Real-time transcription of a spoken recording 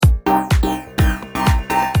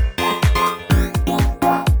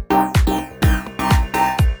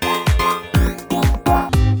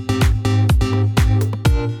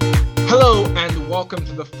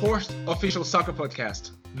fourth official soccer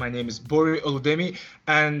podcast. My name is Bori Oludemi,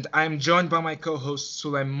 and I'm joined by my co-host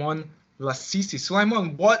Sulaiman Lassisi.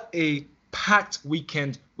 Sulaiman, what a packed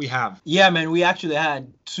weekend we have. Yeah, man, we actually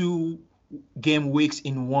had 2 game weeks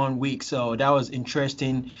in 1 week, so that was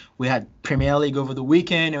interesting. We had Premier League over the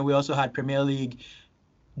weekend, and we also had Premier League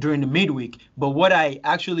during the midweek. But what I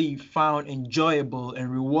actually found enjoyable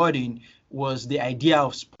and rewarding was the idea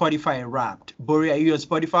of Spotify Wrapped. Bori, are you on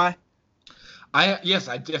Spotify? Yes,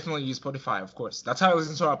 I definitely use Spotify, of course. That's how I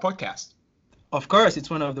listen to our podcast. Of course, it's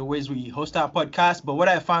one of the ways we host our podcast. But what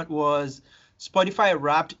I found was Spotify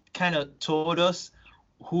Wrapped kind of told us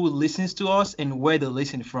who listens to us and where they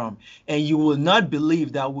listen from. And you will not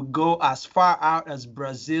believe that we go as far out as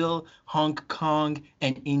Brazil, Hong Kong,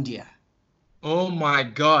 and India. Oh my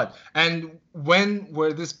God! And when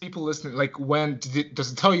were these people listening? Like,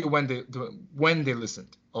 does it tell you when they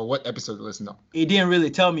listened or what episode they listened on? It didn't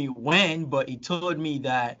really tell me when, but it told me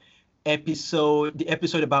that the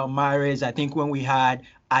episode about Mahrez, I think when we had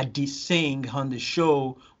Adi Singh on the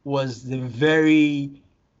show, was the very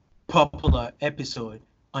popular episode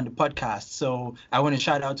on the podcast. So I want to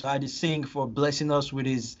shout out to Adi Singh for blessing us with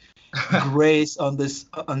his grace on this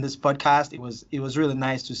podcast. It was really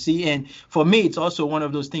nice to see. And for me, it's also one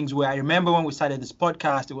of those things where I remember when we started this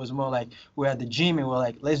podcast, it was more like we're at the gym and we're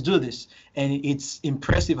like, let's do this. And it's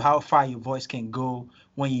impressive how far your voice can go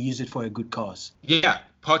when you use it for a good cause. Yeah,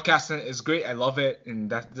 podcasting is great. I love it, and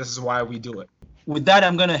this is why we do it. With that,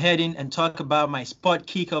 I'm going to head in and talk about my spot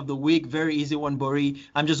kick of the week. Very easy one, Bori.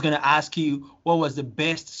 I'm just going to ask you, what was the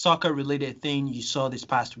best soccer-related thing you saw this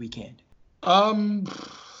past weekend?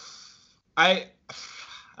 I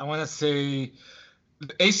want to say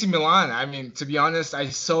AC Milan. I mean, to be honest, I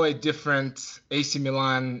saw a different AC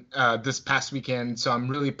Milan this past weekend, so I'm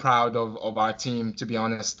really proud of our team, to be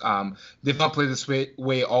honest. They've not played this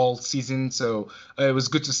way all season, so it was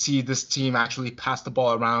good to see this team actually pass the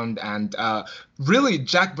ball around. And really,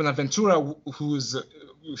 Jack Bonaventura, who's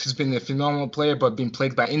been a phenomenal player but been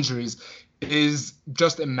plagued by injuries, is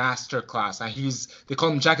just a master class. They call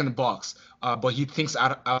him Jack in the Box. But he thinks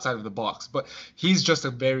outside of the box. But he's just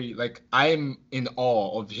I'm in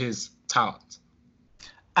awe of his talent.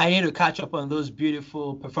 I need to catch up on those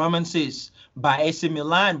beautiful performances by AC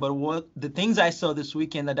Milan. But the things I saw this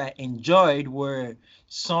weekend that I enjoyed were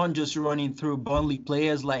Son just running through Burnley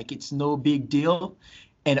players like it's no big deal.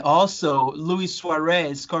 And also Luis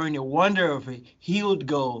Suarez scoring a wonder of a healed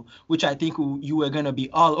goal, which I think you were going to be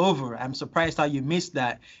all over. I'm surprised how you missed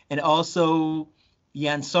that. And also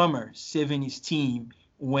Jan Sommer saving his team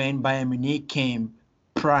when Bayern Munich came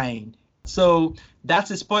prying. So that's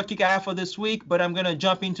the sport kick I have for this week, but I'm going to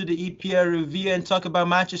jump into the EPL review and talk about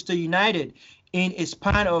Manchester United. In a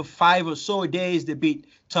span of 5 or so days, they beat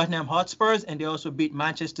Tottenham Hotspurs and they also beat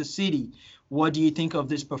Manchester City. What do you think of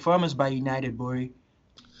this performance by United, Bori?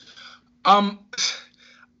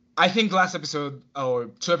 I think last episode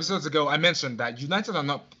or 2 episodes ago, I mentioned that United are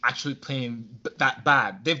not actually playing that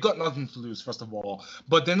bad. They've got nothing to lose, first of all,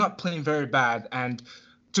 but they're not playing very bad. And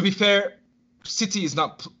to be fair, City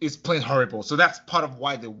is playing horrible. So that's part of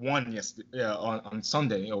why they won yesterday on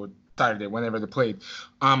Sunday or Saturday, whenever they played.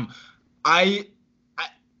 I'm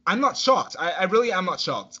not shocked. I really am not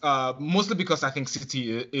shocked. Mostly because I think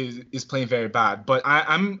City is playing very bad. But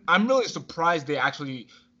I'm really surprised they actually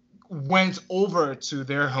went over to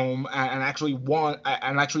their home and actually won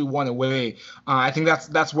away. I think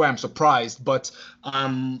that's where I'm surprised. But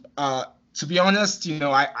to be honest,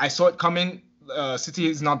 I saw it coming. City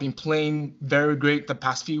has not been playing very great the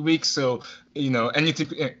past few weeks, so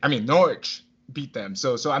Norwich beat them.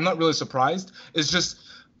 So I'm not really surprised. It's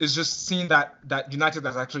just seeing that United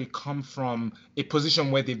has actually come from a position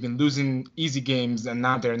where they've been losing easy games and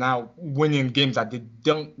now they're winning games that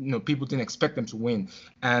people didn't expect them to win.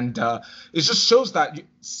 And it just shows that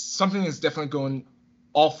something is definitely going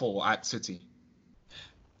awful at City.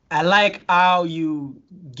 I like how you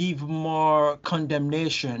give more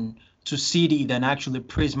condemnation to City than actually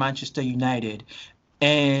praise Manchester United.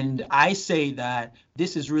 And I say that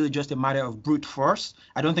this is really just a matter of brute force.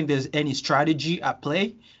 I don't think there's any strategy at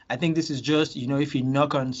play. I think this is just, if you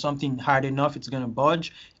knock on something hard enough, it's going to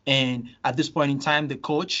budge. And at this point in time, the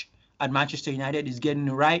coach at Manchester United is getting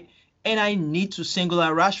it right. And I need to single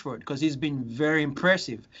out Rashford because he's been very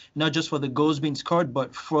impressive, not just for the goals being scored,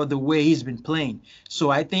 but for the way he's been playing. So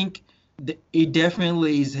I think it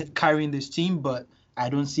definitely is carrying this team, but I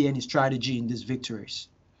don't see any strategy in these victories.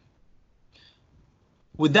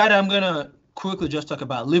 With that, I'm going to quickly just talk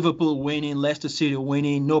about Liverpool winning, Leicester City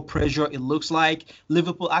winning, no pressure, it looks like.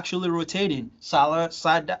 Liverpool actually rotating. Salah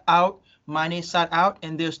sat out, Mane sat out,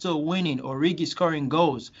 and they're still winning. Origi scoring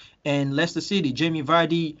goals. And Leicester City, Jamie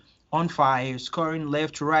Vardy on fire, scoring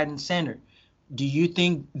left, right, and center. Do you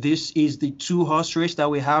think this is the two-horse race that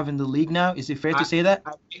we have in the league now? Is it fair to I, say that?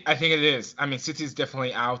 I think it is. I mean, City is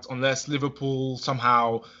definitely out unless Liverpool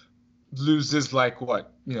somehow loses like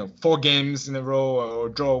what, 4 games in a row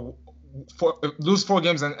or lose 4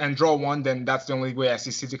 games and draw one, then that's the only way I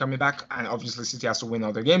see City coming back. And obviously City has to win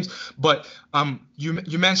other games. But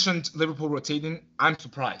you mentioned Liverpool rotating. I'm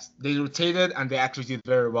surprised. They rotated and they actually did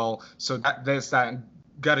very well. So there's that.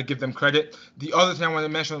 Got to give them credit. The other thing I want to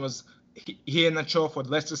mention was Iheanacho for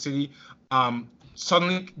Leicester City.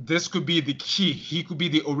 Suddenly this could be the key. He could be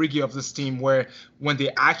the Origi of this team, where when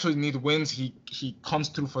they actually need wins, he comes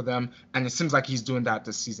through for them, and it seems like he's doing that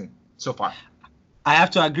this season so far. I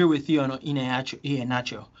have to agree with you on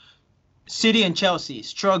Iheanacho. City and Chelsea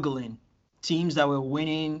struggling. Teams that were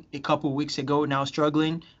winning a couple weeks ago now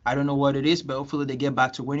struggling. I don't know what it is, but hopefully they get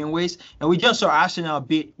back to winning ways. And we just saw Arsenal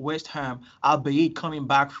beat West Ham, albeit coming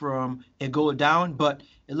back from a goal down, but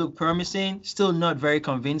it looked promising. Still not very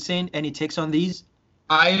convincing. Any takes on these?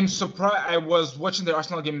 I am surprised. I was watching the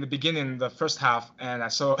Arsenal game in the beginning, the first half, and I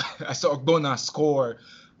saw Ogbonna score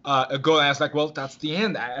a goal. And I was like, well, that's the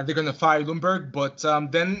end. They're going to fire Ljungberg. But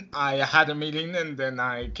then I had a meeting, and then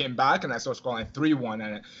I came back, and I saw scoring 3-1.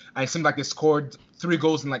 And it seemed like they scored 3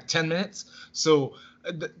 goals in like 10 minutes. So,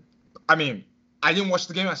 I mean, I didn't watch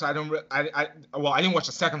the game, so I didn't watch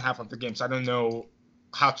the second half of the game, so I don't know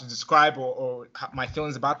how to describe or my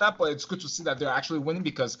feelings about that, but it's good to see that they're actually winning,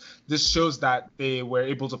 because this shows that they were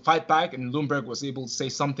able to fight back, and Ljungberg was able to say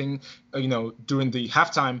something, during the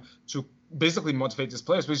halftime to basically motivate his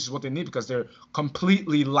players, which is what they need, because they're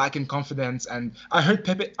completely lacking confidence. And I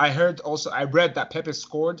read that Pepe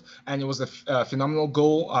scored, and it was a phenomenal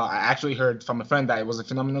goal. I actually heard from a friend that it was a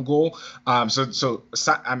phenomenal goal. So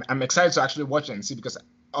I'm excited to actually watch it and see, because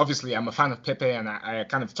obviously I'm a fan of Pepe, and I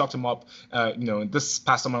kind of talked him up, this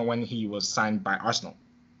past summer when he was signed by Arsenal.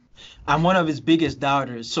 I'm one of his biggest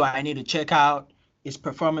doubters, so I need to check out his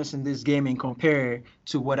performance in this game and compare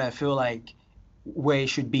to what I feel like where he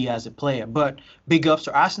should be as a player. But big ups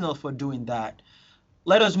to Arsenal for doing that.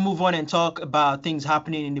 Let us move on and talk about things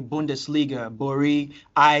happening in the Bundesliga. Bori,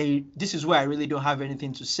 this is where I really don't have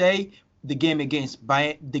anything to say. The game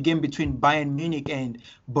between Bayern Munich and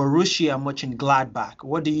Borussia Mönchengladbach.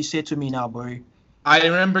 What do you say to me now, Bori? I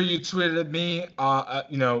remember you tweeted me,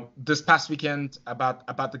 this past weekend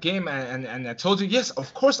about the game, and I told you, yes,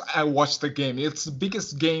 of course I watched the game. It's the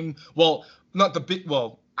biggest game. Well, not the big.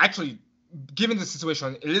 Well, actually, given the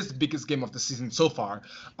situation, it is the biggest game of the season so far.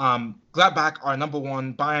 Gladbach are number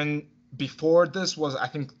 1. Bayern before this was, I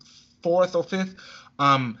think, 4th or 5th.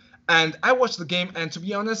 And I watched the game, and to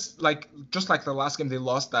be honest, just like the last game they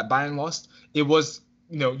lost, that Bayern lost, it was,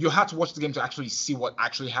 you had to watch the game to actually see what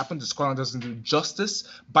actually happened. The scoreline doesn't do justice.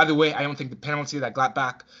 By the way, I don't think the penalty that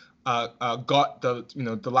Gladbach got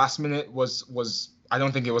the last minute was I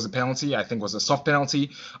don't think it was a penalty. I think it was a soft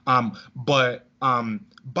penalty. But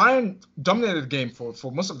Bayern dominated the game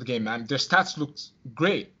for most of the game, and their stats looked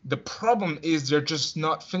great. The problem is they're just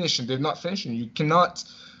not finishing. They're not finishing.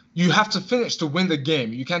 You have to finish to win the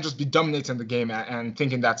game. You can't just be dominating the game and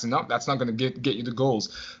thinking that's enough. That's not going to get you the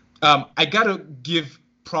goals. I got to give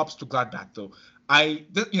props to Gladbach, though.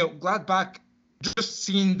 Gladbach, just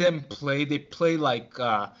seeing them play, they play like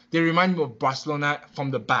they remind me of Barcelona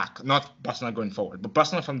from the back, not Barcelona going forward, but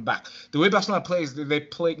Barcelona from the back. The way Barcelona plays, they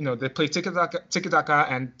play tiki-taka,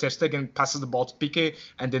 and Ter Stegen passes the ball to Piqué,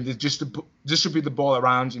 and then they distribute the ball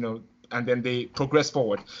around, and then they progress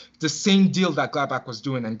forward. The same deal that Gladbach was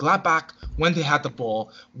doing. And Gladbach, when they had the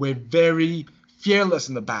ball, were very fearless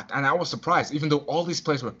in the back. And I was surprised. Even though all these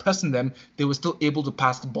players were pressing them, they were still able to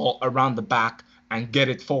pass the ball around the back and get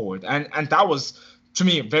it forward. And that was, to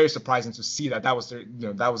me, very surprising to see that was their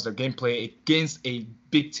gameplay against a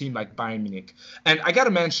big team like Bayern Munich. And I got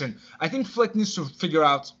to mention, I think Flick needs to figure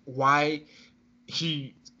out why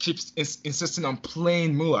he keeps insisting on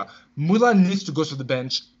playing Müller. Müller needs to go to the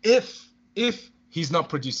bench if he's not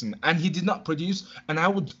producing, and he did not produce. And I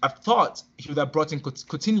would have thought he would have brought in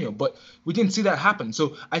Coutinho, but we didn't see that happen.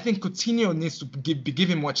 So I think Coutinho needs to give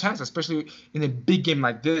him more chance, especially in a big game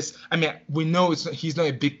like this. I mean, we know he's not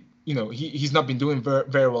a big, he's not been doing very,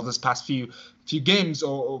 very well this past few games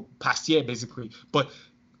or past year basically. But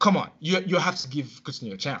come on, you have to give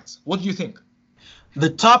Coutinho a chance. What do you think? The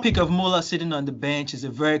topic of Müller sitting on the bench is a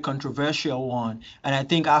very controversial one. And I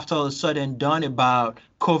think after all is said and done about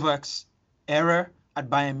Kovac's error at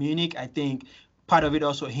Bayern Munich, I think part of it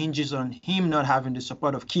also hinges on him not having the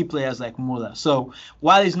support of key players like Müller. So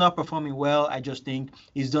while he's not performing well, I just think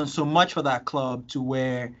he's done so much for that club to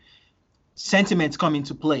where sentiments come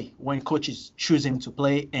into play when coaches choose him to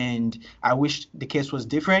play, and I wish the case was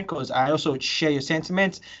different because I also share your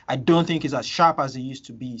sentiments. I don't think it's as sharp as it used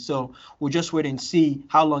to be. So we'll just wait and see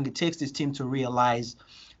how long it takes this team to realize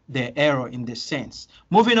their error in this sense.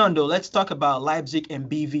 Moving on, though, let's talk about Leipzig and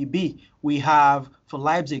BVB. We have for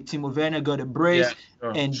Leipzig, Timo Werner got a brace,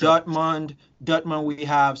 and Dortmund, we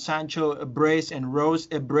have Sancho a brace and Rose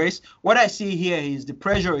a brace. What I see here is the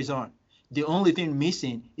pressure is on. The only thing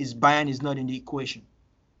missing is Bayern is not in the equation.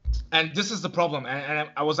 And this is the problem. And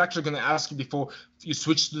I was actually going to ask you before you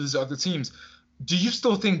switch to these other teams. Do you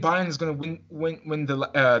still think Bayern is going to win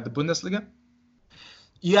the Bundesliga?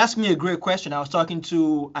 You asked me a great question. I was talking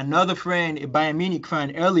to another friend, a Bayern Munich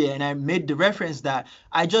fan earlier, and I made the reference that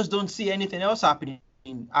I just don't see anything else happening.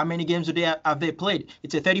 How many games have they played?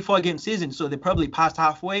 It's a 34-game season, so they probably passed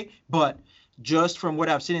halfway, but just from what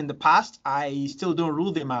I've seen in the past, I still don't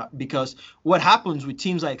rule them out, because what happens with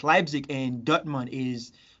teams like Leipzig and Dortmund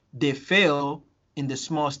is they fail in the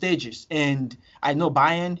small stages. And I know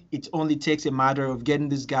Bayern, it only takes a matter of getting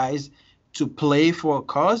these guys to play for a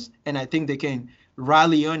cause, and I think they can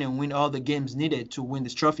rally on and win all the games needed to win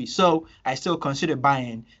this trophy. So I still consider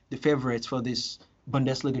Bayern the favorites for this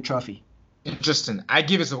Bundesliga trophy. Interesting. I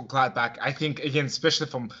give it to Gladbach. I think, again, especially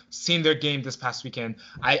from seeing their game this past weekend,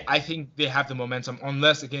 I think they have the momentum,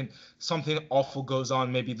 unless, again, something awful goes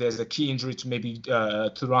on. Maybe there's a key injury to maybe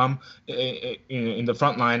Thuram in the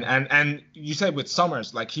front line. And you said with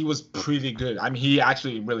Summers, like, he was pretty good. I mean, he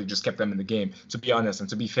actually really just kept them in the game, to be honest and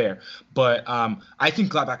to be fair. But I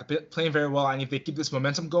think Gladbach are playing very well, and if they keep this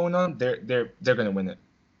momentum going on, they're going to win it.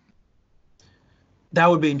 That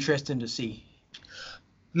would be interesting to see.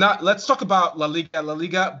 Now, let's talk about La Liga. La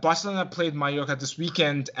Liga, Barcelona played Mallorca this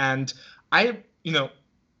weekend, and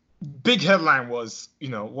big headline was,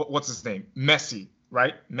 what's his name? Messi,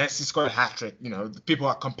 right? Messi scored a hat-trick. People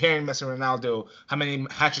are comparing Messi and Ronaldo. How many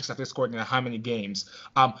hat-tricks have they scored in how many games?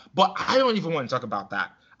 But I don't even want to talk about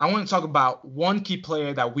that. I want to talk about one key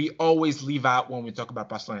player that we always leave out when we talk about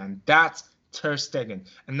Barcelona, and that's Ter Stegen.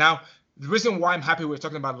 And now, the reason why I'm happy we're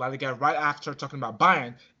talking about La Liga right after talking about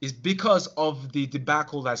Bayern is because of the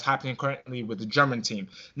debacle that's happening currently with the German team.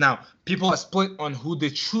 Now, people are split on who they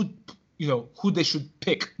should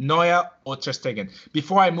pick, Neuer or Ter Stegen.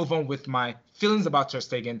 Before I move on with my feelings about Ter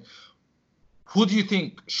Stegen, who do you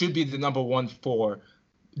think should be the number one for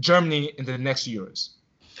Germany in the next Euros?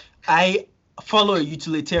 I follow a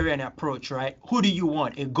utilitarian approach, right? Who do you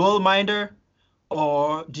want, a goal minder,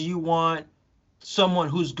 or do you want someone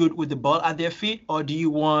who's good with the ball at their feet, or do you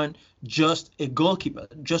want just a goalkeeper,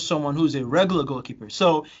 just someone who's a regular goalkeeper?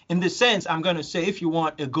 So in this sense, I'm going to say if you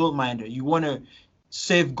want a goal minder, you want to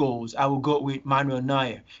save goals, I will go with Manuel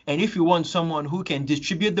Neuer. And if you want someone who can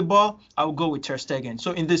distribute the ball, I will go with Ter Stegen.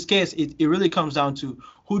 So in this case, it really comes down to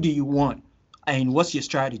who do you want and what's your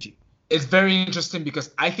strategy? It's very interesting because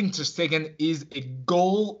I think Ter Stegen is a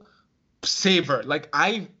goal saver. Like,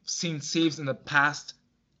 I've seen saves in the past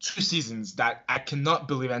 2 seasons that I cannot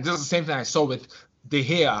believe. And this is the same thing I saw with De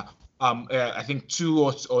Gea, I think 2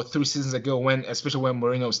 or 3 seasons ago, especially when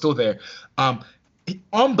Mourinho was still there.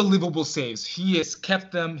 Unbelievable saves. He has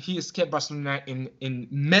kept them. He has kept Barcelona in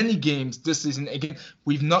many games this season. Again,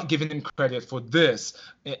 we've not given him credit for this,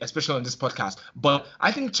 especially on this podcast. But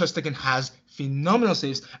I think Ter Stegen has phenomenal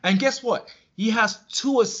saves. And guess what? He has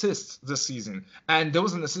 2 assists this season, and there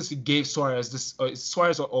was an assist he gave Suarez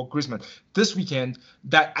or Griezmann this weekend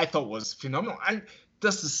that I thought was phenomenal. And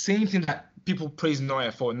that's the same thing that people praise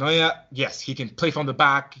Neuer for. Neuer, yes, he can play from the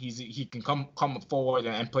back. He can come forward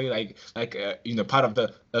and play like part of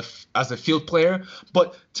the as a field player.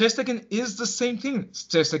 But Ter Stegen is the same thing.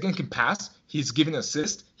 Ter Stegen can pass. He's giving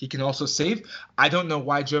assist. He can also save. I don't know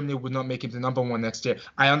why Germany would not make him the number one next year.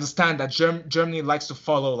 I understand that Germany likes to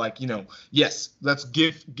follow, yes, let's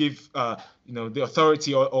give the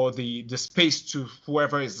authority or the space to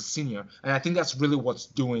whoever is the senior. And I think that's really what's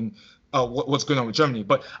going on with Germany.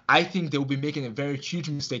 But I think they will be making a very huge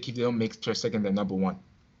mistake if they don't make Ter Stegen their number one.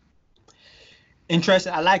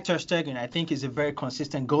 Interesting. I like Ter Stegen. I think he's a very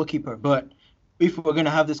consistent goalkeeper. But if we're going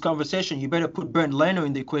to have this conversation, you better put Bernd Leno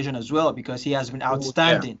in the equation as well, because he has been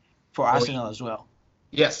outstanding for Arsenal as well.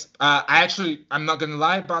 Yes, I'm not going to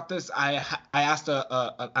lie about this. I asked an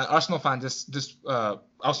Arsenal fan I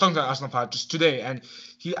was talking to an Arsenal fan just today, and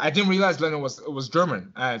I didn't realize Leno was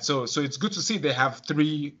German. So it's good to see they have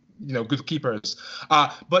 3 good keepers.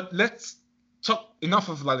 But let's talk enough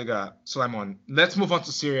of La Liga, Sulaiman. Let's move on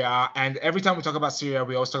to Serie A. And every time we talk about Serie A,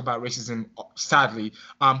 we always talk about racism, sadly.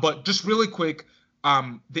 But just really quick,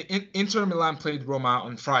 the Inter Milan played Roma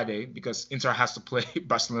on Friday because Inter has to play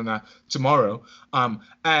Barcelona tomorrow.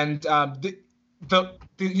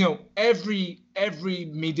 every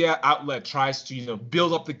media outlet tries to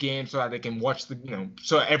build up the game so that they can watch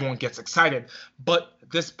so everyone gets excited, but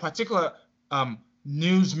this particular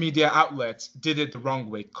news media outlet did it the wrong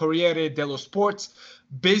way. Corriere dello Sport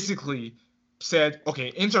basically said,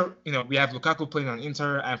 okay, Inter, we have Lukaku playing on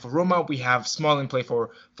Inter, and for Roma we have Smalling play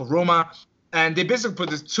for Roma, and they basically put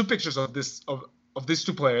these two pictures of these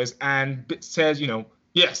two players and said,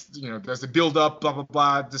 yes, there's a build up, blah blah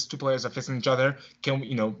blah. These two players are facing each other.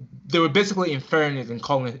 They were basically inferring it and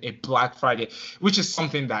calling it a Black Friday, which is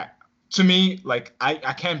something that, to me, like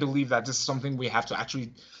I can't believe that this is something we have to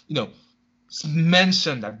actually,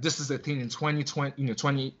 mention that this is a thing in 2020,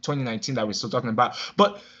 2019 that we're still talking about.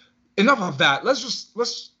 But enough of that. Let's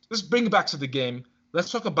bring it back to the game.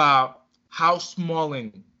 Let's talk about how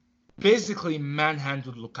Smalling basically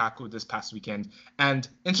manhandled Lukaku this past weekend, and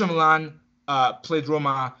Inter Milan played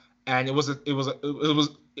Roma, and it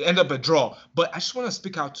ended up a draw. But I just want to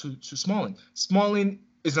speak out to Smalling. Smalling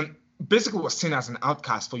basically was seen as an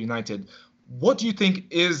outcast for United. What do you think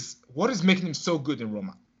is making him so good in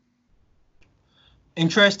Roma?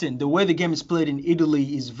 Interesting. The way the game is played in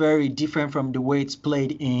Italy is very different from the way it's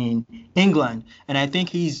played in England. And I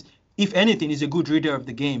think if anything, he's a good reader of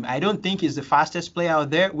the game. I don't think he's the fastest player out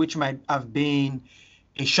there, which might have been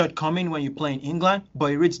a shortcoming when you play in England,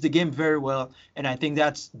 but he reads the game very well. And I think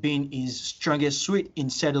that's been his strongest suit in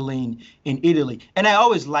settling in Italy. And I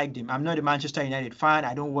always liked him. I'm not a Manchester United fan.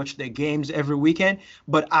 I don't watch their games every weekend,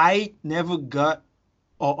 but I never got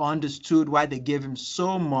or understood why they gave him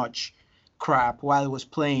so much crap while he was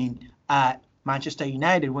playing at Manchester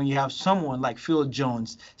United when you have someone like Phil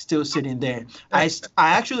Jones still sitting there. I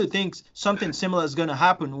actually think something similar is going to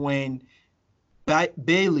happen when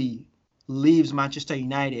Bailey leaves Manchester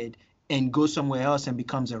United and goes somewhere else and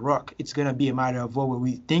becomes a rock. It's going to be a matter of what were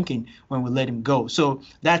we thinking when we let him go. So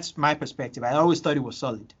that's my perspective. I always thought he was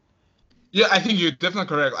solid. Yeah, I think you're definitely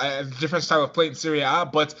correct. I have a different style of play in Serie A,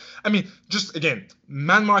 but I mean, just again,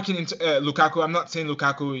 man marking into Lukaku. I'm not saying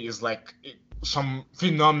Lukaku is like some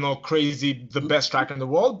phenomenal, crazy, the best striker in the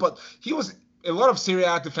world, but a lot of Serie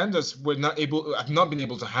A defenders have not been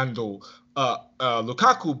able to handle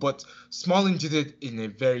Lukaku, but Smalling did it in a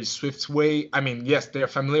very swift way. I mean, yes, they're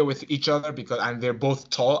familiar with each other and they're both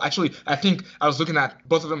tall. Actually, I think I was looking at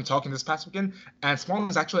both of them talking this past weekend, and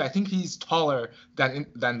Smalling's actually, I think he's taller than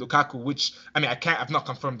Lukaku, which, I mean, I've not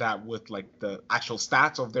confirmed that with like the actual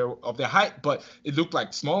stats of their height, but it looked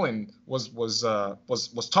like Smalling was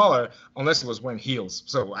taller, unless he was wearing heels.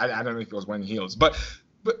 So I don't know if he was wearing heels, but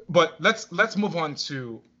let's move on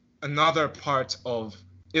to another part of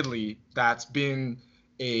Italy that's been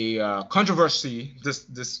a controversy this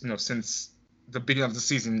since the beginning of the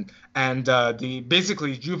season, and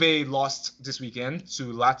basically Juve lost this weekend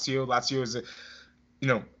to Lazio. Lazio is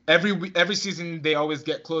every season they always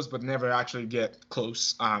get close but never actually get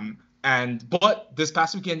close. But this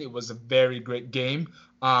past weekend it was a very great game.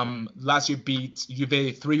 Lazio beat Juve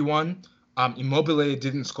 3-1. Immobile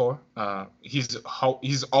didn't score.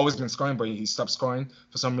 He's always been scoring, but he stopped scoring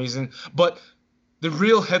for some reason. But the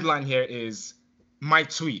real headline here is my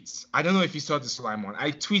tweets. I don't know if you saw this, Sulaiman.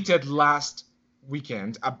 I tweeted last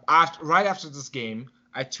weekend, right after this game,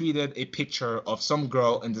 I tweeted a picture of some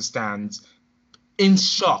girl in the stands in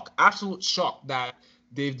shock, absolute shock that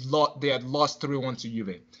they had lost 3-1 to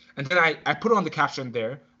Juve. And then I put on the caption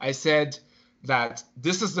there. I said that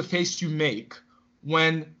this is the face you make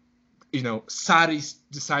when Sarri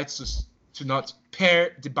decides to not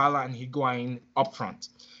pair Dybala and Higuain up front.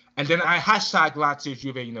 And then I hashtag Lazio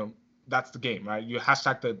Juve, that's the game, right? You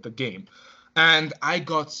hashtag the game. And I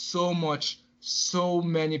got so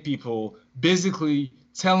many people basically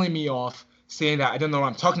telling me off, saying that I don't know what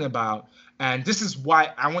I'm talking about. And this is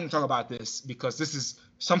why I want to talk about this, because this is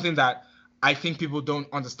something that I think people don't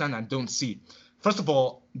understand and don't see. First of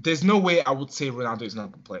all, there's no way I would say Ronaldo is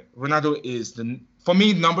not going to play. Ronaldo is, for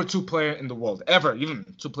me, number 2 player in the world, ever,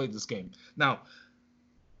 even to play this game. Now,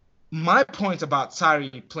 my point about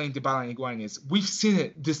Sarri playing Dybala and Higuain is we've seen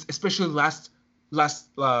it, this especially last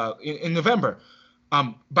in November.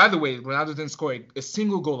 By the way, Ronaldo didn't score a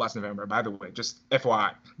single goal last November, by the way, just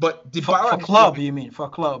FYI. But Dybala for club, you mean? For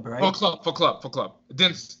club, right? For club.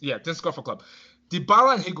 Didn't score for club.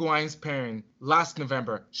 Dybala and Higuain's pairing last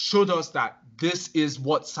November showed us that this is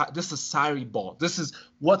Sarri ball. This is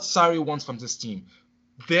what Sarri wants from this team.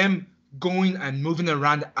 Them going and moving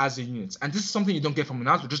around as a unit. And this is something you don't get from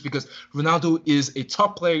Ronaldo, just because Ronaldo is a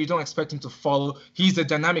top player. You don't expect him to follow. He's a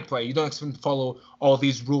dynamic player. You don't expect him to follow all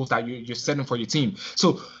these rules that you're setting for your team.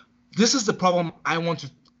 So this is the problem I want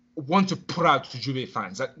to put out to Juve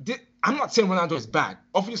fans. That I'm not saying Ronaldo is bad.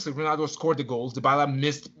 Obviously, Ronaldo scored the goals. Dybala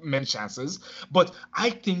missed many chances. But I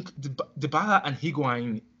think Dybala and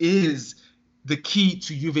Higuain is the key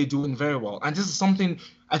to Juve doing very well. And this is something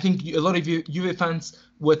I think a lot of Juve fans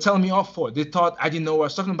were telling me off for. They thought I didn't know what I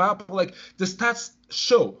was talking about. But like the stats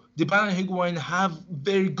show, Dybala and Higuain have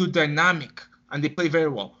very good dynamic and they play very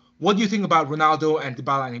well. What do you think about Ronaldo and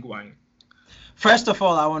Dybala and Higuain? First of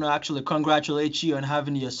all, I want to actually congratulate you on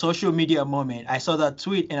having your social media moment. I saw that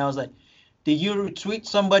tweet and I was like, did you retweet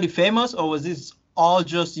somebody famous or was this all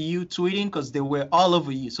just you tweeting? Because they were all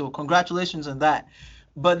over you. So congratulations on that.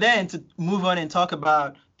 But then to move on and talk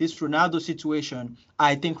about this Ronaldo situation,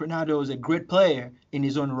 I think Ronaldo is a great player in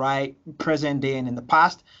his own right, present day and in the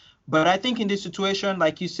past. But I think in this situation,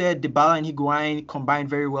 like you said, Dybala and Higuain combine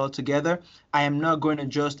very well together. I am not going to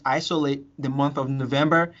just isolate the month of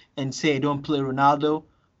November and say don't play Ronaldo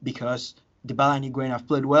because Dybala and Higuain have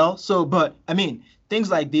played well. So, but I mean, things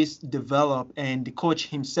like this develop, and the coach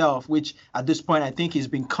himself, which at this point I think he's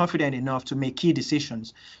been confident enough to make key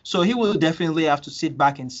decisions. So he will definitely have to sit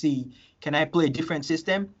back and see, can I play a different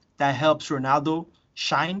system that helps Ronaldo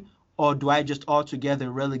shine, or do I just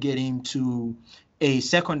altogether relegate him to a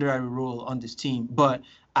secondary role on this team? But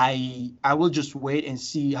I will just wait and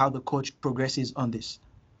see how the coach progresses on this.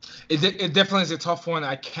 It definitely is a tough one.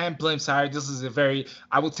 I can't blame Sarri. This is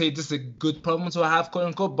I would say this is a good problem to have, quote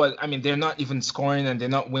unquote. But I mean, they're not even scoring and they're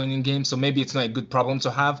not winning games, so maybe it's not a good problem to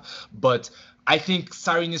have. But I think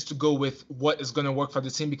Sarri needs to go with what is going to work for the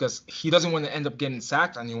team because he doesn't want to end up getting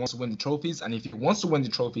sacked and he wants to win the trophies. And if he wants to win the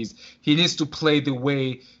trophies, he needs to play the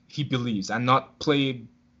way he believes and not play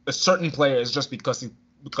a certain players just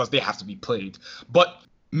because they have to be played. But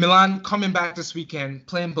Milan coming back this weekend,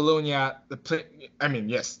 playing Bologna.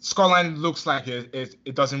 Yes, scoreline looks like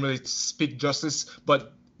it doesn't really speak justice,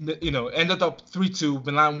 but ended up 3-2.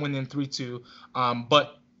 Milan winning 3-2.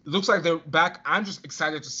 But it looks like they're back. I'm just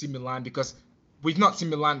excited to see Milan because we've not seen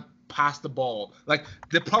Milan pass the ball. Like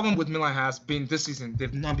the problem with Milan has been this season,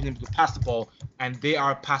 they've not been able to pass the ball, and they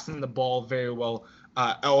are passing the ball very well.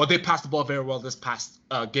 Or they passed the ball very well this past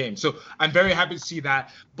game. So I'm very happy to see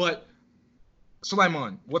that. But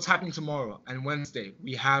Sulaiman, what's happening tomorrow and Wednesday?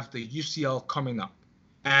 We have the UCL coming up.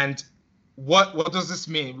 And what does this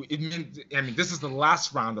mean? It means, this is the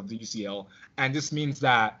last round of the UCL, and this means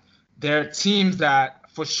that there are teams that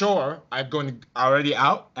for sure are already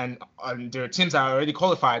out, and there are teams that are already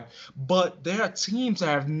qualified, but there are teams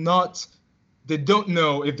that they don't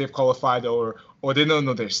know if they've qualified or they don't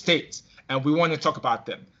know their states, and we want to talk about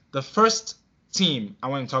them. The first team I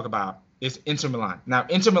want to talk about is Inter Milan. Now,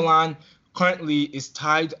 Inter Milan currently is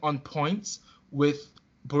tied on points with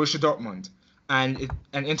Borussia Dortmund, and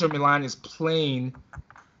Inter Milan is playing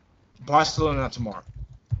Barcelona tomorrow.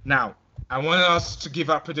 Now, I want us to give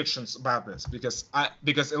our predictions about this because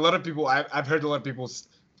a lot of people I've heard a lot of people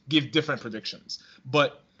give different predictions.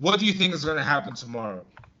 But what do you think is going to happen tomorrow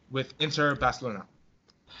with Inter Barcelona?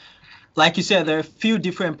 Like you said, there are a few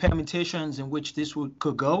different permutations in which this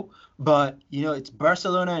could go, but it's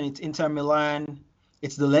Barcelona and it's Inter Milan.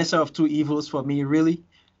 It's the lesser of two evils for me, really.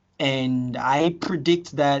 And I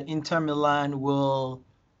predict that Inter Milan will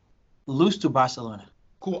lose to Barcelona.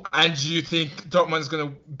 Cool. And do you think Dortmund is going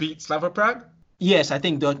to beat Slavia Prague? Yes, I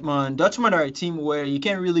think Dortmund are a team where you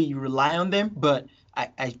can't really rely on them, but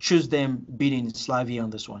I choose them beating Slavia on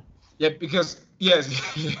this one. Yeah, because, yes,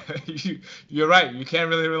 you're right. You can't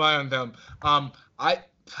really rely on them.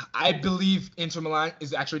 I believe Inter Milan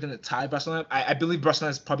is actually going to tie Barcelona. I believe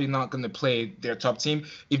Barcelona is probably not going to play their top team.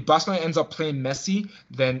 If Barcelona ends up playing Messi,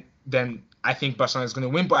 then I think Barcelona is going to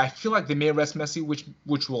win. But I feel like they may rest Messi,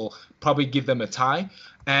 which will probably give them a tie.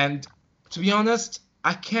 And to be honest,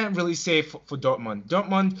 I can't really say for Dortmund.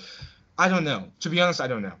 Dortmund, I don't know. To be honest, I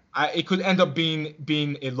don't know. It could end up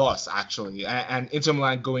being a loss, actually, and Inter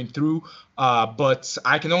Milan going through. But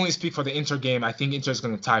I can only speak for the Inter game. I think Inter is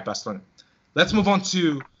going to tie Barcelona. Let's move on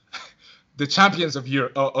to the champions of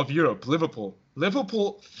Europe, Liverpool.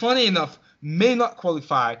 Liverpool, funny enough, may not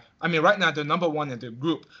qualify. Right now they're number one in their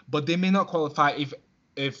group, but they may not qualify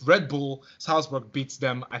if Red Bull Salzburg beats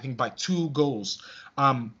them, I think, by 2 goals.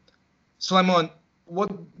 Sulaiman,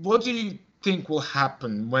 what do you think will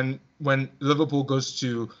happen when Liverpool goes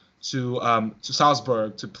to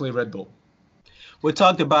Salzburg to play Red Bull? We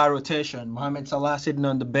talked about rotation. Mohamed Salah sitting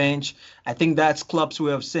on the bench. I think that's Klopp's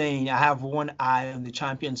way of saying I have one eye on the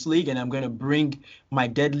Champions League and I'm going to bring my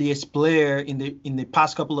deadliest player in the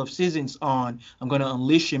past couple of seasons on. I'm going to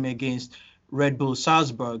unleash him against Red Bull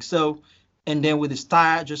Salzburg. So, and then with the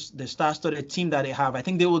star-studded team that they have, I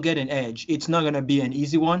think they will get an edge. It's not going to be an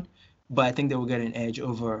easy one, but I think they will get an edge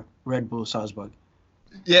over Red Bull Salzburg.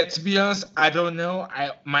 Yeah, to be honest, I don't know.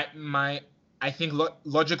 I think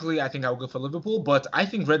logically, I think I'll go for Liverpool, but I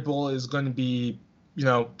think Red Bull is going to be,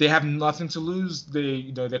 they have nothing to lose.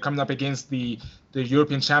 They're coming up against the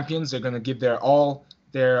European champions. They're going to give their all.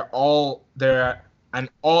 They're an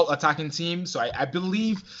all attacking team. So I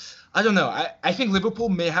believe, I don't know. I think Liverpool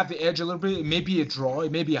may have the edge a little bit. It may be a draw.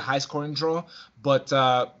 It may be a high scoring draw, but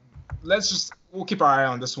we'll keep our eye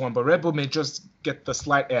on this one. But Red Bull may just get the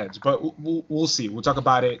slight edge, but we'll see. We'll talk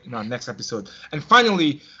about it in our next episode. And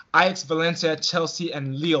finally, Ajax, Valencia, Chelsea,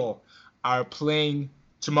 and Lille are playing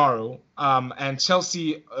tomorrow. And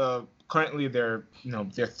Chelsea, currently they're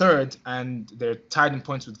third and they're tied in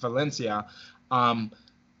points with Valencia.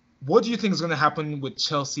 What do you think is going to happen with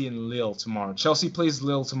Chelsea and Lille tomorrow? Chelsea plays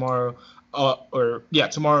Lille tomorrow,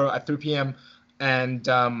 tomorrow at 3 p.m. And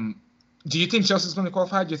do you think Chelsea's going to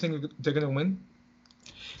qualify? Do you think they're going to win?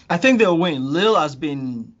 I think they'll win. Lille has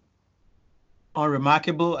been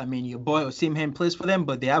unremarkable. I mean, your boy Osimhen plays for them,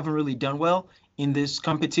 but they haven't really done well in this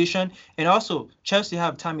competition. And also, Chelsea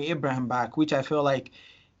have Tammy Abraham back, which I feel like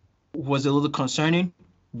was a little concerning,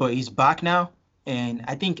 but he's back now, and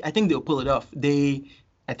I think they'll pull it off.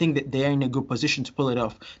 I think that they're in a good position to pull it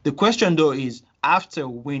off. The question, though, is after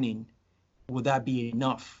winning, would that be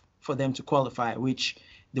enough for them to qualify? Which,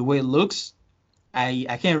 the way it looks,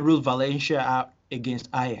 I can't rule Valencia out against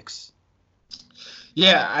Ajax.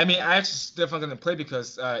 Yeah, I mean, Ajax is definitely going to play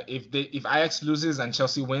because if Ajax loses and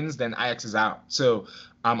Chelsea wins, then Ajax is out. So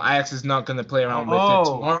Ajax is not going to play around with it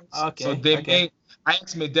tomorrow. Okay, so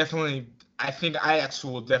Ajax may definitely, I think Ajax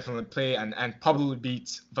will definitely play and probably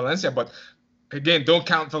beat Valencia. But again, don't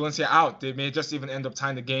count Valencia out. They may just even end up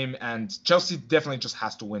tying the game, and Chelsea definitely just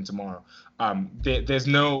has to win tomorrow.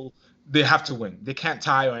 They have to win. They can't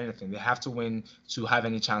tie or anything. They have to win to have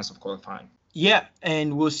any chance of qualifying. Yeah,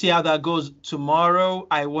 and we'll see how that goes tomorrow.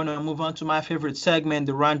 I want to move on to my favorite segment,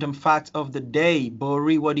 the random fact of the day.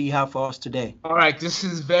 Bori, what do you have for us today? All right, this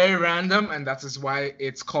is very random, and that is why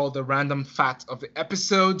it's called the random fact of the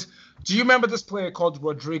episode. Do you remember this player called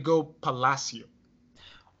Rodrigo Palacio?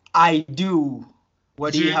 I do.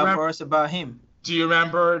 What do you have for us about him? Do you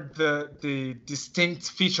remember the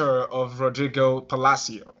distinct feature of Rodrigo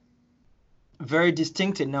Palacio? Very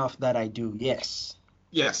distinct enough that I do, yes.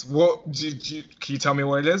 Yes. What can you tell me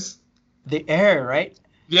what it is? The hair, right?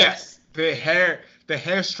 Yes, the hair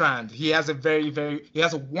strand. He has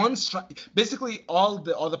one strand. Basically, all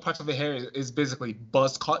the other parts of the hair is basically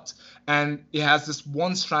buzz cut, and he has this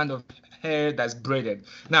one strand of hair that's braided.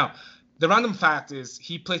 Now, the random fact is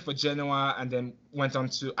he played for Genoa and then went on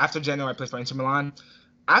to, after Genoa, played for Inter Milan.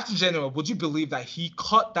 After Genoa, would you believe that he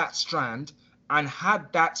cut that strand and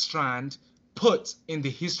had that strand put in the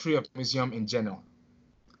history of the museum in Genoa?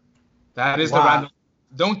 That is the random.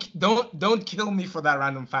 Don't kill me for that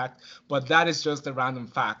random fact, but that is just a random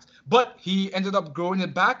fact. But he ended up growing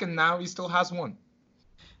it back, and now he still has one.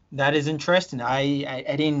 That is interesting. I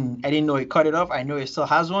didn't know he cut it off. I know he still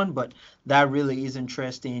has one, but that really is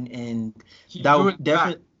interesting, and that would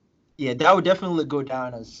definitely go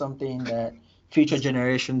down as something that future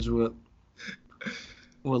generations will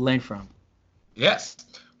learn from. Yes.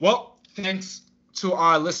 Well, thanks to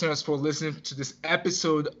our listeners for listening to this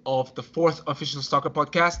episode of the 4th Official Soccer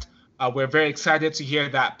Podcast. We're very excited to hear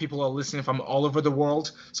that people are listening from all over the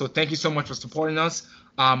world. So thank you so much for supporting us.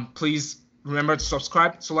 Please remember to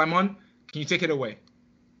subscribe. Sulaiman, can you take it away?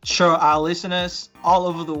 Sure, our listeners all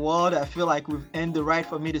over the world. I feel like we've earned the right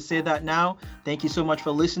for me to say that now. Thank you so much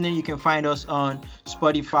for listening. You can find us on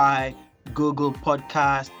Spotify, Google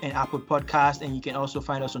Podcast, and Apple Podcast, and you can also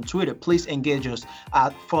find us on Twitter. Please engage us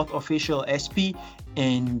at 4th Official SP,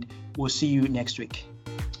 and we'll see you next week.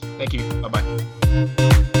 Thank you.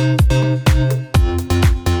 Bye-bye.